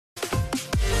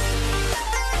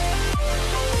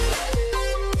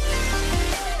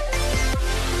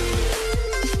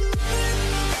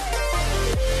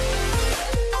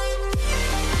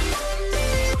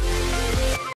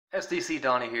TeamSTC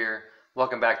Donnie here.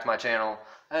 Welcome back to my channel.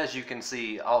 As you can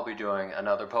see, I'll be doing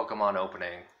another Pokemon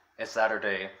opening. It's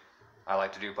Saturday. I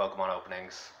like to do Pokemon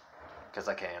openings because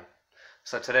I can.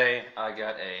 So today I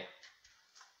got a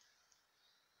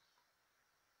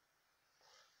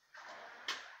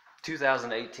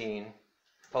 (2018)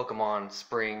 Pokemon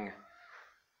Spring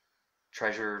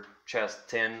Treasure Chest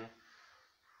tin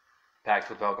packed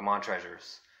with Pokemon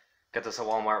treasures. Got this at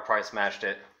Walmart, price matched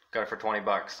it. Got it for 20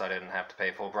 bucks. I didn't have to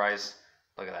pay full price.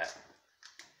 Look at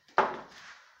that.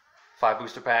 5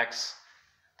 booster packs,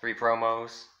 3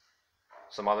 promos,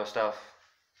 some other stuff.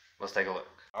 Let's take a look.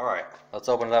 Alright, let's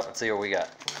open it up and see what we got.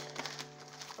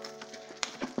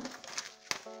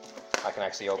 I can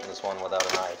actually open this one without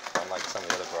a knife, unlike some of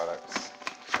the other products.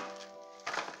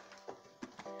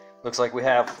 Looks like we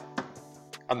have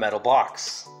a metal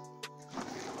box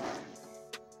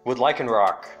with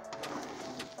Lycanroc.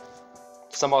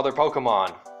 Some other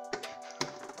Pokemon.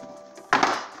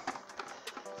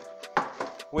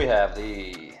 We have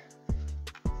the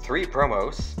 3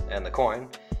 promos and the coin.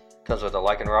 Comes with a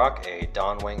Lycanroc, a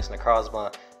Dawn Wings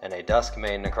Necrozma, and a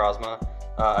Duskmane Necrozma.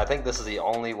 I think this is the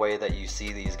only way that you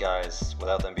see these guys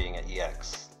without them being an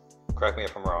EX. Correct me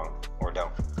if I'm wrong, or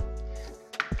don't.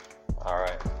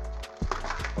 Alright.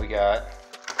 We got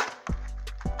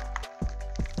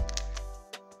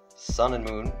Sun and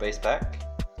Moon base pack.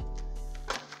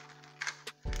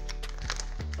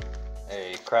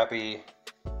 A crappy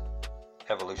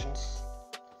Evolutions,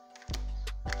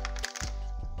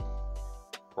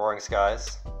 Roaring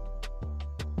Skies,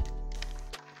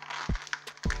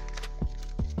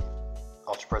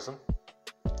 Ultra Prism,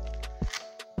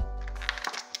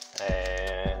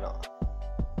 and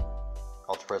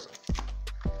Ultra Prism.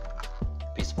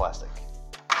 Piece of plastic.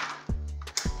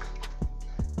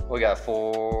 We got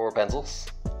 4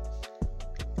 pencils.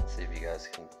 Let's see if you guys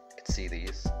can see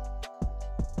these.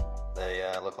 They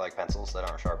look like pencils that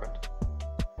aren't sharpened.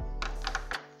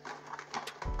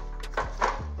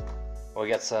 We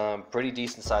got some pretty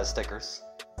decent sized stickers.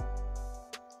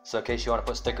 So in case you want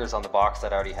to put stickers on the box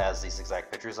that already has these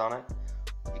exact pictures on it,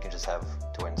 you can just have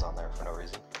twins on there for no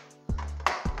reason.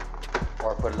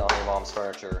 Or put it on your mom's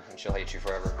furniture and she'll hate you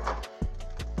forever.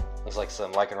 Looks like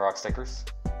some Lycanroc stickers.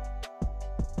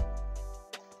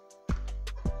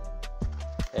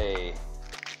 A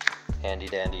handy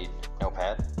dandy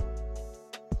notepad.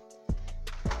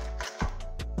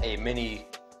 A mini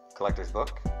collector's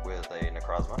book with a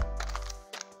Necrozma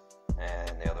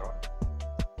and the other one.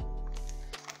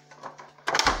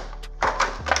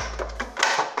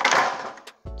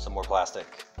 Some more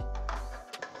plastic.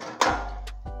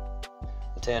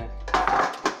 The tin,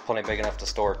 plenty big enough to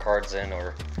store cards in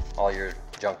or all your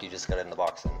junk you just got in the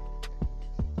box in.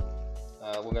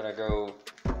 We're gonna go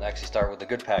actually start with the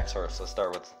good packs first. Let's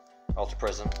start with Ultra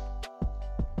Prism.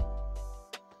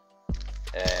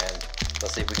 And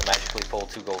let's see if we can magically pull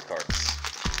 2 gold cards.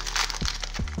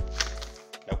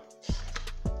 Nope.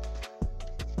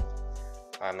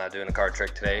 I'm not doing a card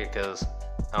trick today because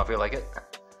I don't feel like it.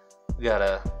 We got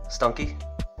a Stunky,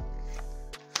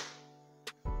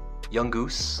 Young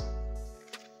Goose,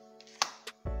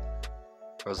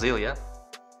 Roselia,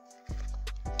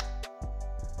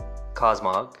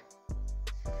 Cosmog,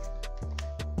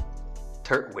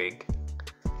 Turtwig,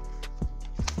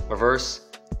 Reverse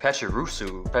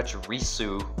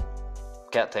Pachirisu,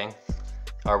 cat thing.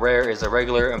 Our rare is a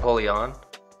regular Empoleon,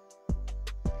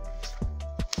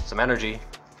 some energy,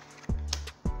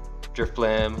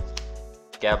 Drifblim,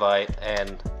 Gabite,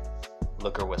 and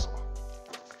Looker Whistle.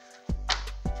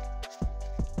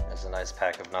 That's a nice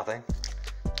pack of nothing.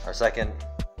 Our second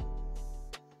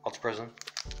Ultra Prism.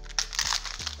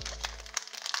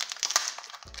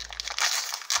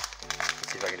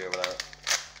 Let's see if I can do it without it.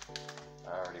 I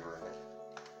already ruined it.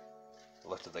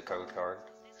 Looked at the code card.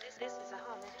 This is a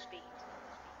homage beat.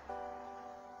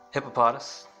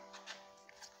 Hippopotas,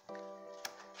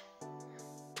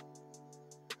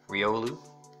 Riolu,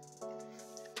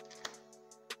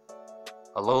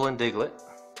 Alolan Diglett,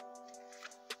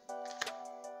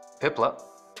 Piplup,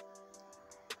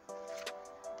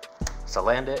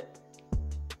 Salandit,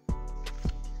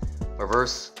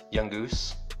 Reverse Young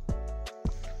Goose,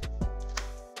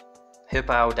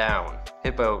 Hippowdon,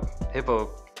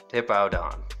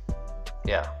 Hippowdon.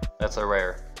 Yeah, that's a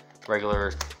rare.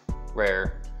 Regular,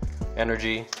 rare.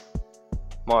 Energy,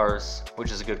 Mars,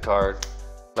 which is a good card.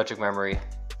 Electric Memory,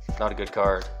 not a good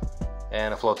card.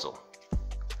 And a Floatzel.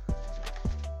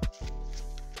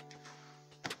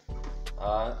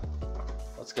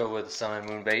 Let's go with the Sun and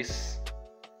Moon base.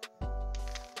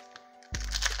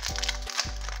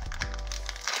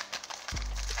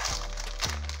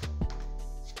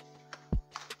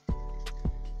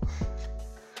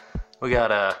 We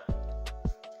got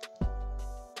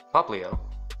Poplio,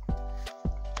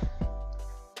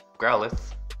 Growlithe,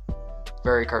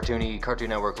 very cartoony, Cartoon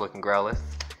Network looking Growlithe,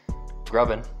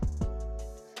 Grubbin,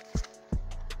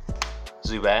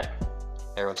 Zubat,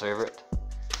 everyone's favorite,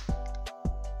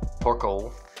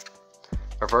 Porkole,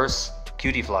 reverse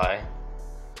Cutiefly,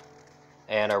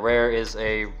 and a rare is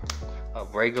a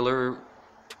regular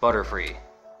Butterfree,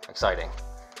 exciting,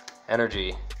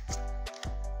 Energy,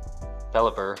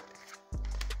 Pelipper,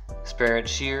 Spirit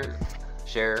Share,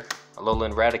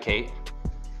 Alolan Raticate,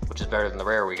 which is better than the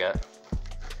rare we got.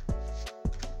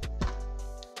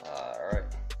 Alright,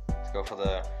 let's go for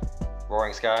the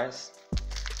Roaring Skies.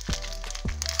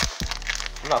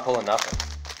 I'm not pulling nothing.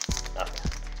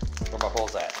 Where my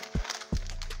pulls at?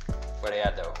 Where they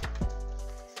at though?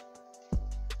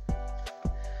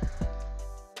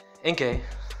 Inkay,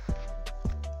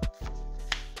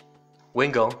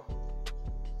 Wingo,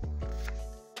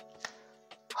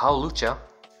 Howlucha,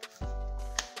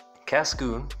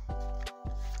 Cascoon,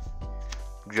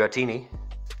 Dratini,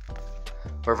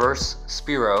 reverse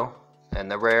Spearow,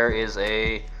 and the rare is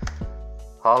a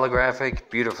holographic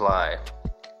Beautifly.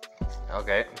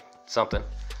 Okay, something.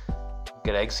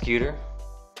 Good Executor,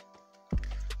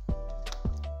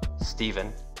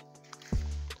 Steven,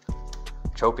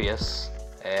 Tropius,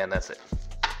 and that's it.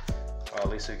 Well, at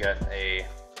least we got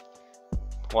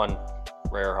one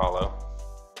rare holo.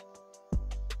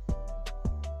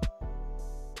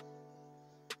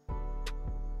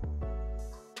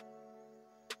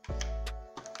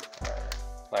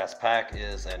 Last pack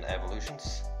is an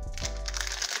Evolutions.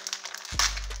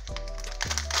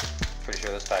 Pretty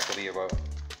sure this pack will be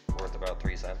worth about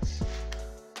 3 cents.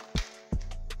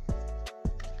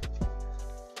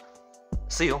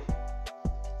 Seal,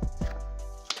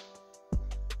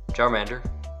 Charmander,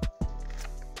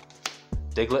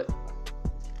 Diglett,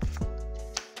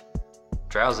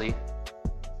 Drowsy,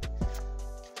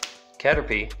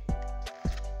 Caterpie,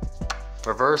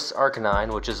 reverse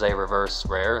Arcanine, which is a reverse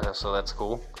rare, so that's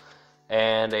cool,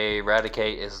 and a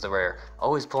Raticate is the rare.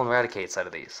 Always pulling Raticates out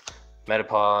of these.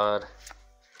 Metapod,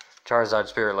 Charizard,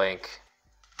 Spirit Link,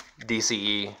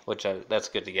 DCE, which that's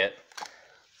good to get.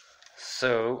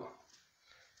 So,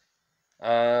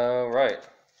 right,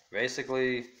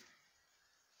 basically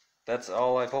that's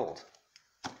all I pulled.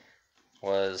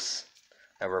 Was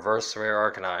a reverse rare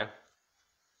Arcanine,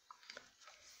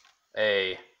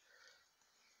 a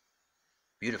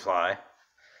Beautifly,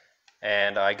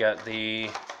 and I got the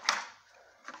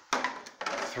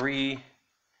 3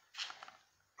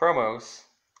 promos,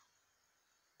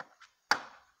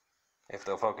 if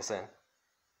they'll focus in.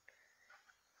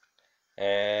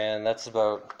 And that's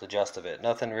about the gist of it.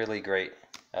 Nothing really great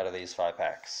out of these 5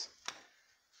 packs.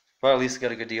 But at least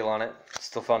got a good deal on it.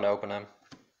 Still fun to open them,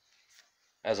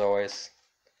 as always.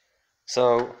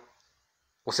 So,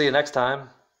 we'll see you next time.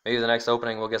 Maybe the next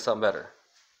opening we'll get something better.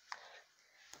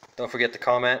 Don't forget to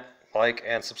comment, like,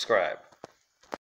 and subscribe.